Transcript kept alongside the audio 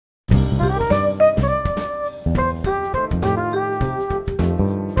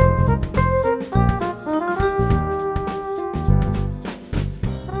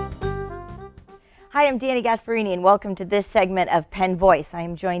I'm Dani Gasparini, and welcome to this segment of Penn Voice. I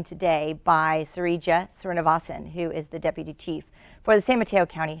am joined today by Srija Srinivasan, who is the Deputy Chief for the San Mateo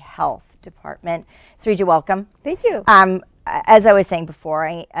County Health Department. Srija, welcome. Thank you. As I was saying before,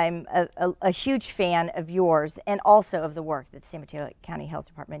 I'm a huge fan of yours and also of the work that the San Mateo County Health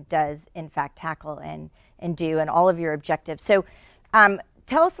Department does, in fact, tackle and do, and all of your objectives. So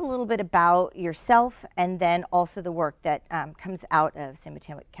tell us a little bit about yourself and then also the work that comes out of San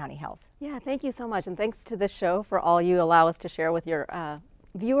Mateo County Health. Yeah, thank you so much, and thanks to this show for all you allow us to share with your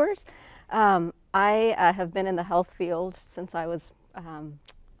viewers. I have been in the health field since I was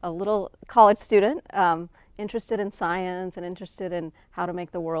a little college student, interested in science and interested in how to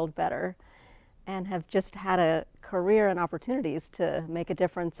make the world better, and have just had a career and opportunities to make a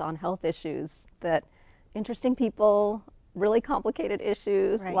difference on health issues that interesting people, really complicated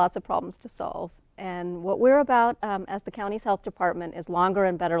issues, right. Lots of problems to solve. And what we're about as the county's health department is longer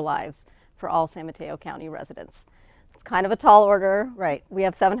and better lives for all San Mateo County residents. It's kind of a tall order. Right. We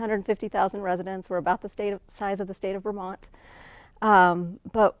have 750,000 residents. We're about the size of the state of Vermont.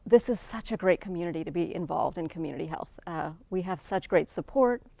 But this is such a great community to be involved in community health. We have such great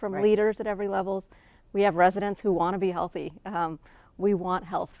support from right. leaders at every levels. We have residents who want to be healthy. We want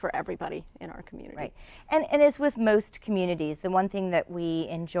health for everybody in our community. Right. And as with most communities, the one thing that we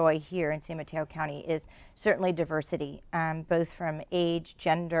enjoy here in San Mateo County is certainly diversity, both from age,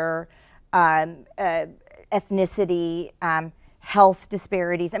 gender, ethnicity, health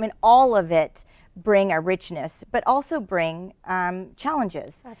disparities. I mean, all of it bring a richness, but also bring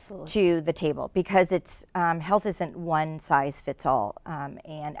challenges Absolutely. To the table, because it's health isn't one size fits all,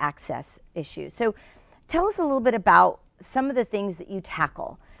 and access issues. So tell us a little bit about some of the things that you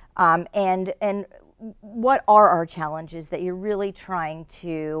tackle, and what are our challenges that you're really trying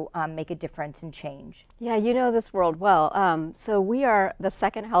to make a difference and change? Yeah, you know this world well. So we are the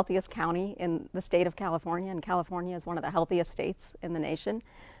second healthiest county in the state of California, and California is one of the healthiest states in the nation.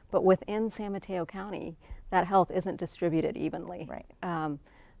 But within San Mateo County, that health isn't distributed evenly. Right.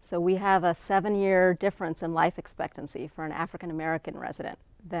 So we have a 7-year difference in life expectancy for an African American resident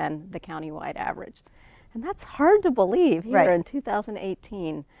than the countywide average. And that's hard to believe here right. in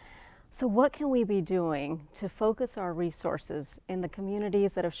 2018. So what can we be doing to focus our resources in the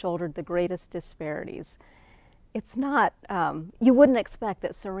communities that have shouldered the greatest disparities? It's not, you wouldn't expect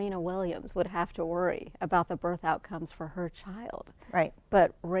that Serena Williams would have to worry about the birth outcomes for her child. Right.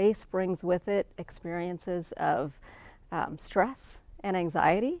 But race brings with it experiences of stress and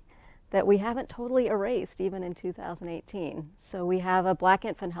anxiety that we haven't totally erased even in 2018. So we have a Black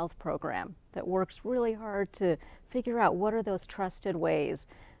Infant Health Program that works really hard to figure out what are those trusted ways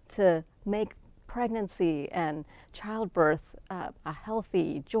to make pregnancy and childbirth a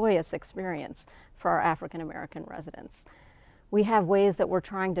healthy, joyous experience for our African American residents. We have ways that we're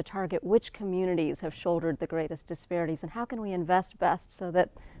trying to target which communities have shouldered the greatest disparities and how can we invest best so that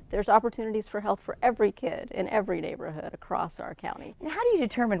there's opportunities for health for every kid in every neighborhood across our county. And how do you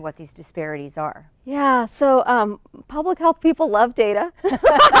determine what these disparities are? Yeah, so public health people love data.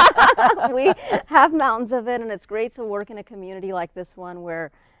 We have mountains of it, and it's great to work in a community like this one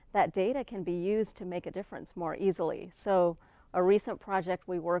where that data can be used to make a difference more easily. So a recent project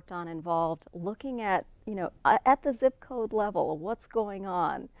we worked on involved looking at, at the zip code level, what's going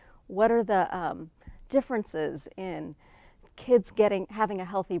on? What are the differences in kids having a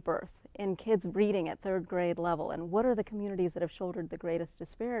healthy birth, in kids reading at 3rd grade level, and what are the communities that have shouldered the greatest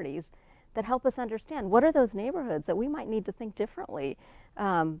disparities that help us understand what are those neighborhoods that we might need to think differently.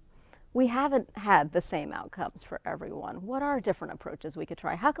 We haven't had the same outcomes for everyone. What are different approaches we could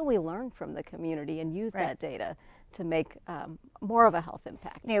try? How can we learn from the community and use right. that data to make more of a health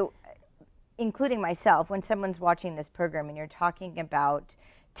impact? Including myself, when someone's watching this program and you're talking about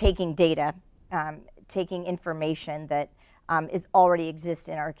taking data, taking information that is already exists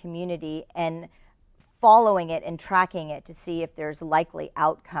in our community and following it and tracking it to see if there's likely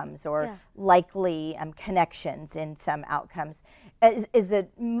outcomes or yeah. likely connections in some outcomes is a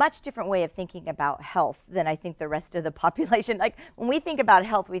much different way of thinking about health than I think the rest of the population. Like when we think about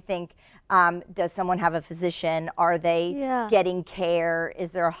health, we think, does someone have a physician? Are they yeah. getting care?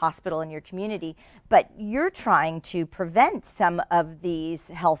 Is there a hospital in your community? But you're trying to prevent some of these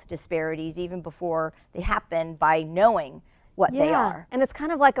health disparities even before they happen by knowing what yeah. they are. And it's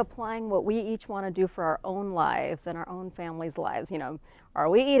kind of like applying what we each want to do for our own lives and our own families' lives. Are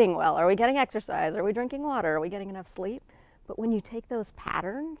we eating well? Are we getting exercise? Are we drinking water? Are we getting enough sleep? But when you take those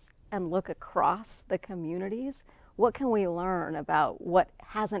patterns and look across the communities, what can we learn about what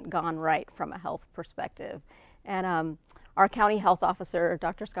hasn't gone right from a health perspective? And our county health officer,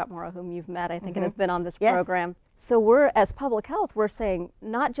 Dr. Scott Morrow, whom you've met, I think, and has been on this yes. program, So we're, as public health, we're saying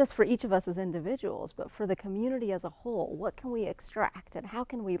not just for each of us as individuals, but for the community as a whole, what can we extract and how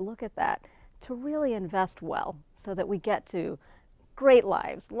can we look at that to really invest well so that we get to great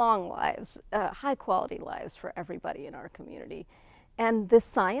lives, long lives, high quality lives for everybody in our community. And the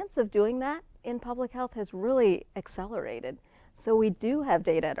science of doing that in public health has really accelerated. So we do have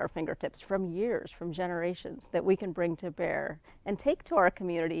data at our fingertips from years, from generations, that we can bring to bear and take to our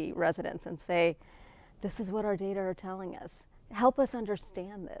community residents and say, this is what our data are telling us. Help us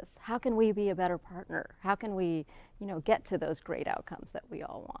understand this. How can we be a better partner? How can we, get to those great outcomes that we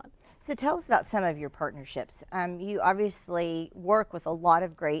all want? So tell us about some of your partnerships. You obviously work with a lot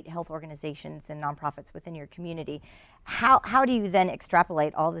of great health organizations and nonprofits within your community. How do you then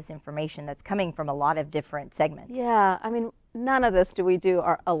extrapolate all this information that's coming from a lot of different segments? Yeah, I mean, none of this do we do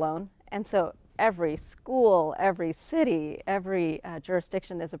alone. And so every school, every city, every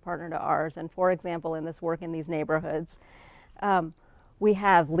jurisdiction is a partner to ours. And for example, in this work in these neighborhoods, we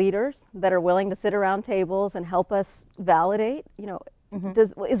have leaders that are willing to sit around tables and help us validate,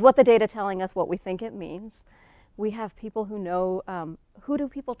 is what the data telling us what we think it means? We have people who know, who do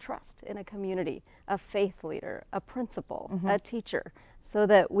people trust in a community? A faith leader, a principal, a teacher, so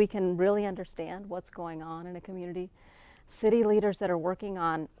that we can really understand what's going on in a community. City leaders that are working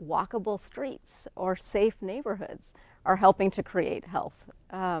on walkable streets or safe neighborhoods are helping to create health.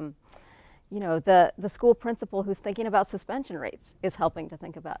 The school principal who's thinking about suspension rates is helping to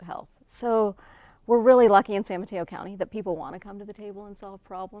think about health. So we're really lucky in San Mateo County that people want to come to the table and solve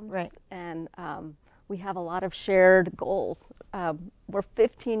problems. Right. And we have a lot of shared goals. We're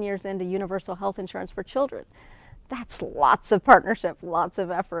 15 years into universal health insurance for children. That's lots of partnership, lots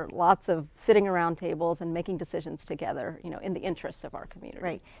of effort, lots of sitting around tables and making decisions together, in the interests of our community.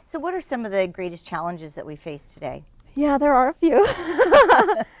 Right. So what are some of the greatest challenges that we face today? Yeah, there are a few.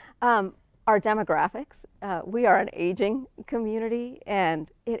 Our demographics. We are an aging community, and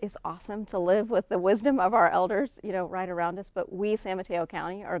it is awesome to live with the wisdom of our elders, right around us. But we, San Mateo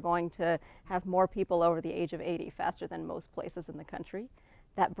County, are going to have more people over the age of 80 faster than most places in the country.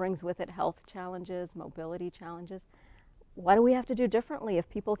 That brings with it health challenges, mobility challenges. What do we have to do differently if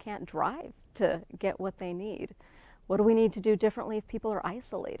people can't drive to get what they need? What do we need to do differently if people are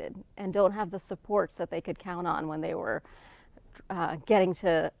isolated and don't have the supports that they could count on when they were getting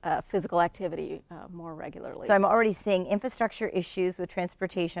to physical activity more regularly? So I'm already seeing infrastructure issues with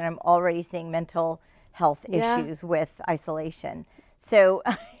transportation. I'm already seeing mental health issues with isolation. So,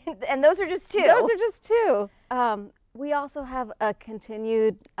 and those are just two. Those are just two. We also have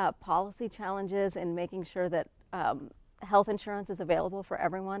continued policy challenges in making sure that health insurance is available for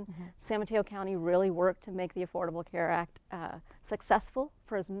everyone. San Mateo County really worked to make the Affordable Care Act successful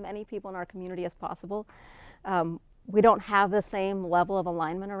for as many people in our community as possible. We don't have the same level of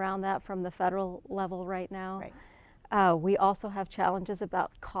alignment around that from the federal level right now. Right. We also have challenges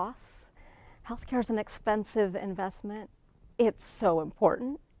about costs. Healthcare is an expensive investment. It's so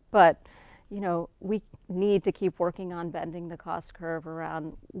important, but we need to keep working on bending the cost curve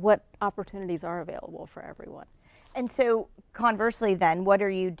around what opportunities are available for everyone. And so conversely then, what are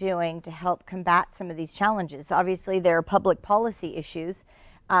you doing to help combat some of these challenges? Obviously there are public policy issues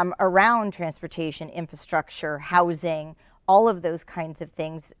around transportation, infrastructure, housing, all of those kinds of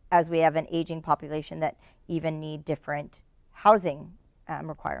things, as we have an aging population that even need different housing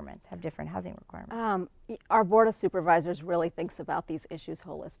requirements, have different housing requirements. Our Board of Supervisors really thinks about these issues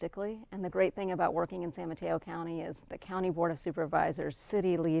holistically, and the great thing about working in San Mateo County is the County Board of Supervisors,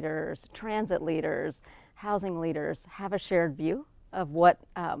 city leaders, transit leaders, housing leaders have a shared view of what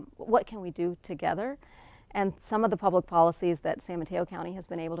can we do together. And some of the public policies that San Mateo County has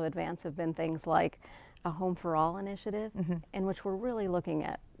been able to advance have been things like a Home for All initiative, in which we're really looking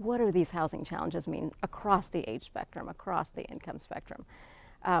at what do these housing challenges mean across the age spectrum, across the income spectrum.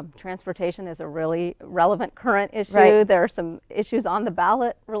 Transportation is a really relevant current issue. Right. There are some issues on the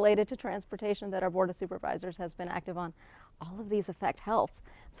ballot related to transportation that our Board of Supervisors has been active on. All of these affect health.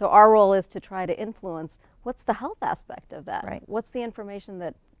 So our role is to try to influence what's the health aspect of that. Right. What's the information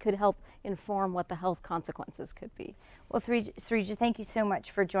that could help inform what the health consequences could be. Well, Srija, thank you so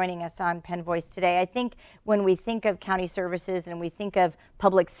much for joining us on Penn Voice today. I think when we think of county services and we think of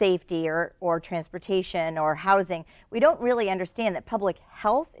public safety or transportation or housing, we don't really understand that public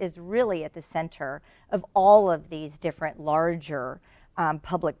health is really at the center of all of these different larger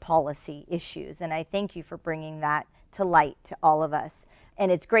public policy issues. And I thank you for bringing that to light to all of us.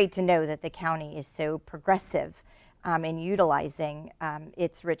 And it's great to know that the county is so progressive in utilizing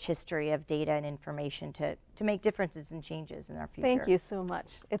its rich history of data and information to make differences and changes in our future. Thank you so much.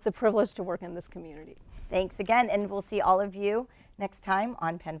 It's a privilege to work in this community. Thanks again, and we'll see all of you next time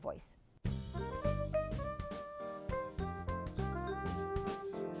on Penn Voice.